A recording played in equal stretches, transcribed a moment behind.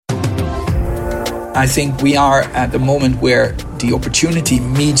I think we are at the moment where the opportunity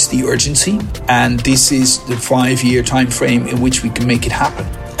meets the urgency, and this is the 5-year time frame in which we can make it happen.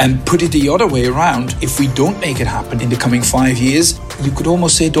 And put it the other way around, if we don't make it happen in the coming 5 years, you could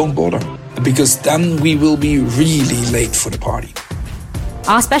almost say don't bother, because then we will be really late for the party.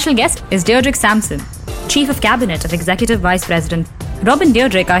 Our special guest is Diederik Samsom, Chief of Cabinet of Executive Vice President. Rob and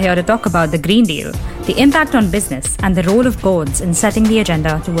Diederik are here to talk about the Green Deal, the impact on business, and the role of boards in setting the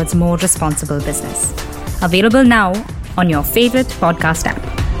agenda towards more responsible business. Available now on your favorite podcast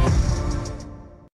app.